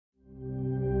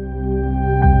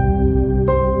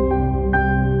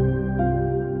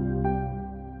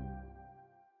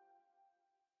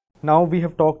Now we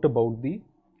have talked about the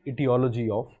etiology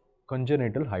of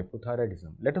congenital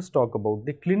hypothyroidism. Let us talk about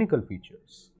the clinical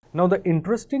features. Now the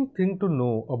interesting thing to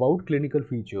know about clinical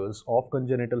features of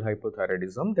congenital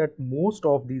hypothyroidism that most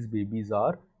of these babies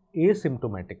are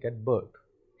asymptomatic at birth.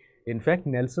 In fact,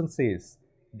 Nelson says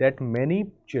that many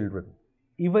children,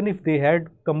 even if they had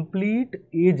complete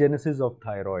agenesis of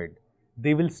thyroid,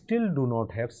 they will still do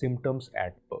not have symptoms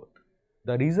at birth.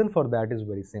 The reason for that is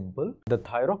very simple. The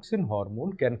thyroxine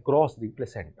hormone can cross the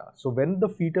placenta. So when the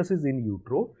fetus is in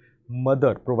utero,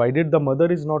 mother, provided the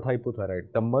mother is not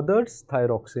hypothyroid, the mother's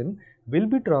thyroxine will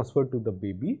be transferred to the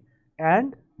baby,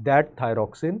 and that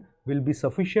thyroxine will be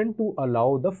sufficient to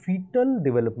allow the fetal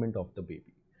development of the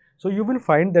baby. So you will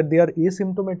find that they are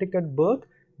asymptomatic at birth,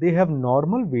 they have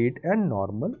normal weight and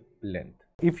normal length.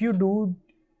 If you do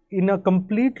in a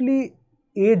completely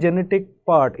agenetic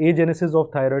part, agenesis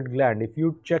of thyroid gland, if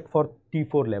you check for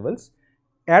T4 levels,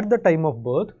 at the time of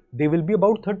birth, they will be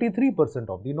about 33%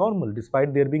 of the normal,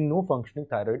 despite there being no functioning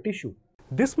thyroid tissue.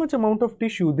 This much amount of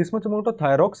tissue, this much amount of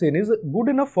thyroxine is good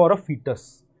enough for a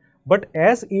fetus. But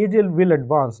as age will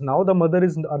advance, now the mother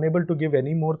is unable to give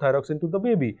any more thyroxine to the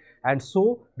baby, and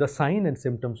so the sign and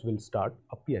symptoms will start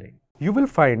appearing. You will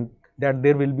find that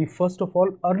there will be, first of all,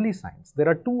 early signs. There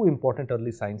are two important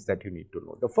early signs that you need to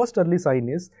know. The first early sign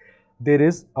is there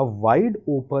is a wide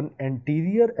open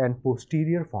anterior and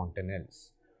posterior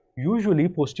fontanelles. Usually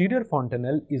posterior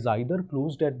fontanelle is either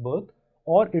closed at birth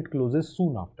or it closes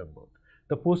soon after birth.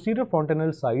 The posterior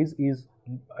fontanelle size is,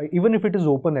 even if it is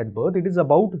open at birth, it is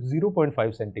about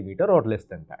 0.5 centimeter or less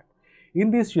than that. In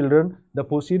these children, the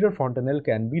posterior fontanelle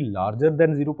can be larger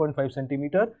than 0.5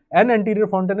 centimeter, and anterior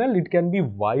fontanelle, it can be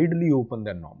widely open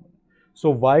than normal. So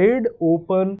wide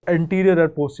open anterior or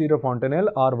posterior fontanelle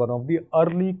are one of the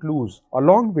early clues.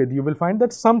 Along with, you will find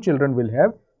that some children will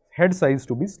have head size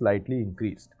to be slightly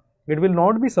increased. It will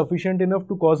not be sufficient enough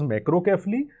to cause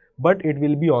macrocephaly, but it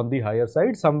will be on the higher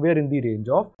side, somewhere in the range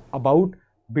of about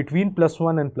between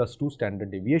 +1 and +2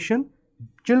 standard deviation.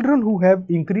 Children who have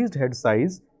increased head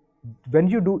size, when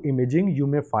you do imaging, you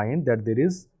may find that there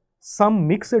is some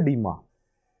myxedema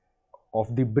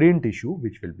of the brain tissue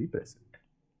which will be present.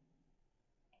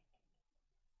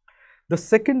 The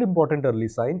second important early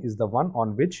sign is the one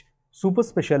on which super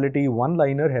specialty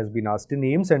one-liner has been asked in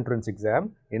AIIMS entrance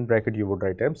exam. In bracket you would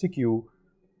write MCQ.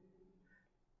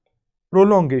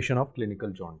 Prolongation of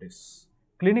clinical jaundice.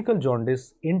 Clinical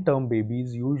jaundice in term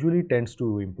babies usually tends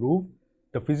to improve.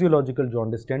 The physiological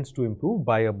jaundice tends to improve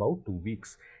by about 2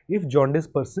 weeks. If jaundice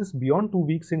persists beyond 2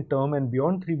 weeks in term and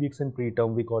beyond 3 weeks in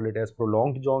preterm, we call it as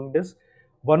prolonged jaundice.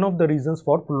 One of the reasons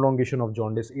for prolongation of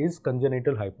jaundice is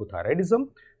congenital hypothyroidism.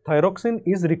 Thyroxine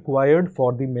is required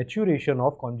for the maturation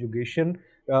of conjugation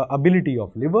ability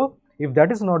of liver. If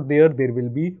that is not there, there will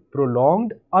be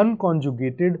prolonged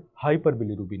unconjugated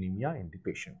hyperbilirubinemia in the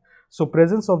patient. So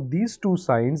presence of these two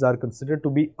signs are considered to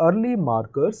be early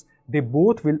markers. They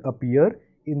both will appear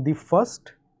in the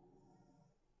first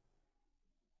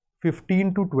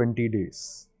 15 to 20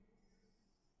 days.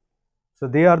 So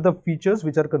they are the features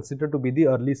which are considered to be the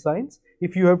early signs.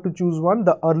 If you have to choose one,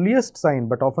 the earliest sign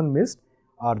but often missed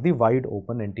are the wide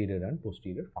open anterior and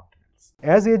posterior fontanelles.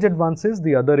 As age advances,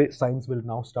 the other signs will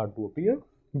now start to appear.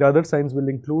 The other signs will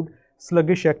include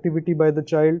sluggish activity by the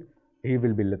child. He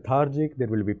will be lethargic, there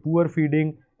will be poor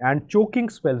feeding, and choking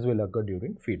spells will occur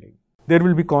during feeding. There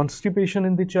will be constipation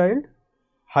in the child,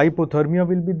 hypothermia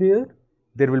will be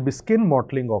there will be skin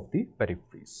mottling of the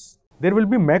peripheries. There will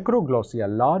be macroglossia,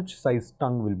 large sized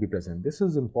tongue will be present. This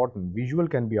is important, visual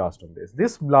can be asked on this.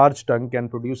 This large tongue can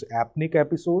produce apneic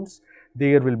episodes,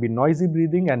 there will be noisy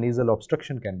breathing and nasal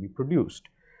obstruction can be produced.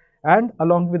 And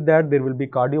along with that, there will be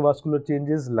cardiovascular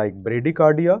changes like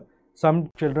bradycardia.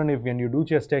 Some children, if when you do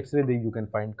chest x-ray, you can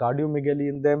find cardiomegaly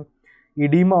in them.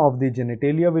 Edema of the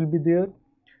genitalia will be there.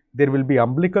 There will be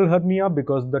umbilical hernia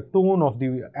because the tone of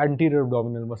the anterior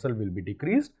abdominal muscle will be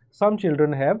decreased. Some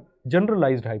children have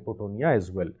generalized hypotonia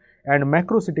as well. And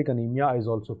macrocytic anemia is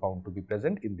also found to be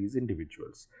present in these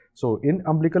individuals. So in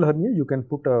umbilical hernia, you can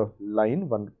put a line,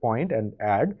 one point, and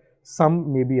add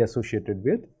some may be associated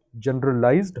with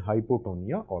generalized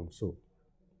hypotonia also.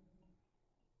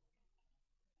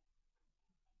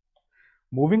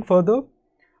 Moving further,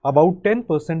 about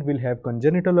 10% will have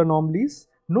congenital anomalies.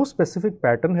 No specific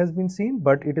pattern has been seen,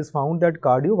 but it is found that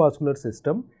cardiovascular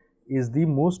system is the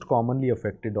most commonly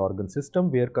affected organ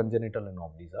system where congenital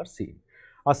anomalies are seen.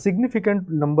 A significant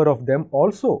number of them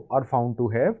also are found to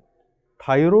have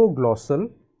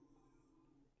thyroglossal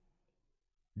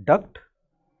duct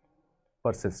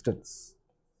persistence.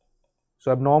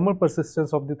 So abnormal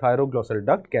persistence of the thyroglossal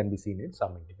duct can be seen in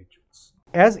some individuals.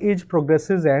 As age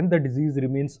progresses and the disease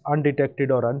remains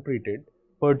undetected or untreated,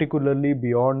 particularly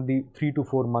beyond the 3 to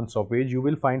 4 months of age, you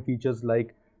will find features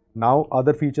like now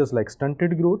other features like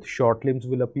stunted growth, short limbs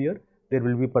will appear, there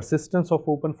will be persistence of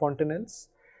open fontanelles,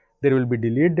 there will be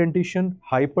delayed dentition,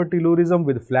 hypertelorism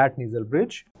with flat nasal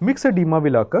bridge. Myxedema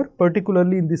will occur,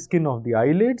 particularly in the skin of the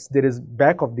eyelids, there is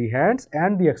back of the hands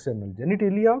and the external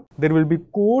genitalia. There will be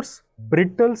coarse,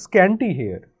 brittle, scanty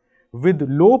hair with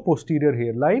low posterior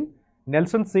hairline.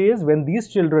 Nelson says when these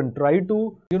children try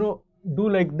to, do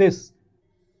like this,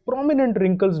 prominent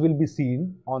wrinkles will be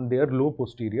seen on their low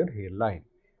posterior hairline.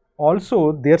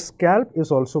 Also, their scalp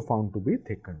is also found to be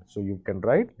thickened. So, you can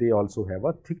write they also have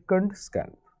a thickened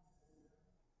scalp.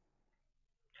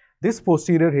 This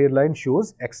posterior hairline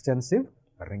shows extensive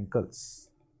wrinkles.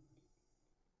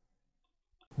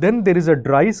 Then there is a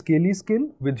dry scaly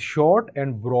skin with short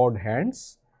and broad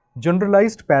hands.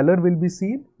 Generalized pallor will be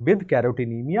seen with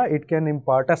carotenemia. It can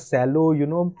impart a sallow,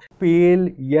 pale,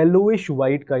 yellowish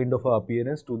white kind of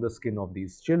appearance to the skin of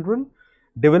these children.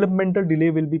 Developmental delay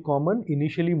will be common.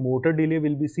 Initially, motor delay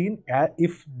will be seen.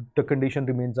 If the condition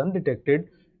remains undetected,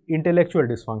 intellectual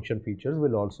dysfunction features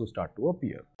will also start to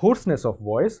appear. Hoarseness of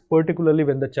voice, particularly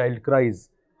when the child cries,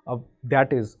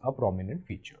 that is a prominent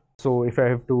feature. So, if I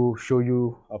have to show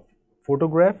you a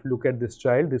photograph, look at this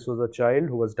child. This was a child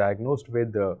who was diagnosed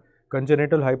with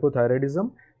congenital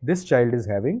hypothyroidism. This child is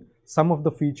having some of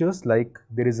the features like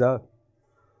there is a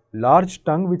large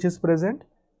tongue which is present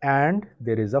and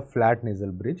there is a flat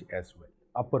nasal bridge as well.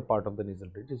 Upper part of the nasal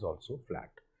bridge is also flat.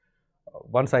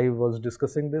 Once I was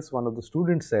discussing this, one of the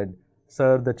students said,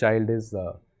 "Sir, the child is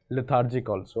lethargic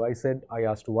also." I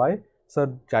asked why?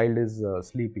 "Sir, child is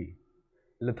sleepy."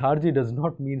 Lethargy does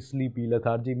not mean sleepy.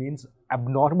 Lethargy means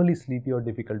abnormally sleepy or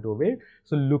difficult to awake.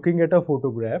 So, looking at a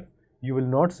photograph, you will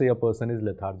not say a person is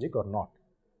lethargic or not.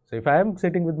 So, if I am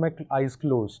sitting with my eyes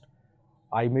closed,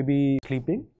 I may be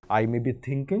sleeping, I may be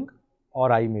thinking,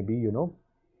 or I may be,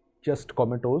 just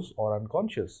comatose or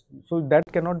unconscious. So,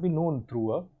 that cannot be known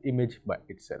through a image by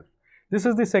itself. This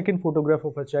is the second photograph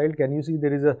of a child. Can you see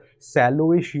there is a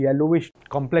sallowish, yellowish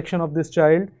complexion of this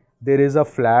child? There is a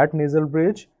flat nasal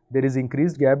bridge. There is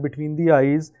increased gap between the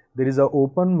eyes. There is an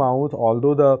open mouth,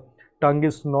 although the tongue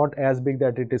is not as big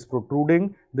that it is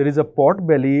protruding. There is a pot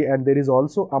belly and there is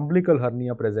also umbilical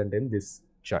hernia present in this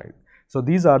child. So,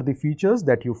 these are the features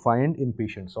that you find in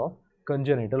patients of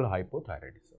congenital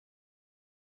hypothyroidism.